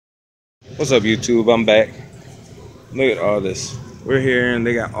What's up, YouTube? I'm back. Look at all this. We're here and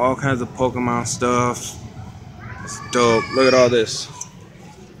they got all kinds of Pokemon stuff. It's dope. Look at all this.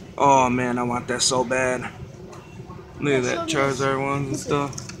 Oh man, I want that so bad. Look at that Charizard ones and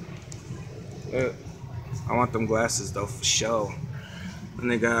stuff. Look. I want them glasses though for sure. And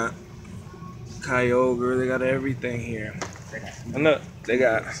they got Kyogre. They got everything here. And look, they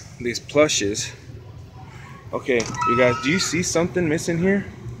got these plushes. Okay, you guys, do you see something missing here?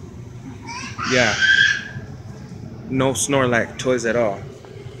 Yeah. No Snorlax toys at all.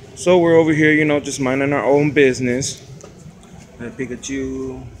 So we're over here, you know, just minding our own business. And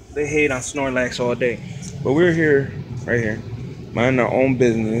Pikachu, they hate on Snorlax all day. But we're here, right here, minding our own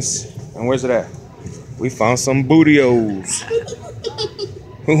business. And where's it at? We found some Bootyos.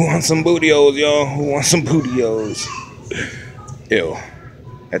 Who wants some Bootyos, y'all? Who wants some Bootyos? Ew.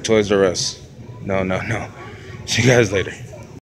 At Toys R Us. No. See you guys later.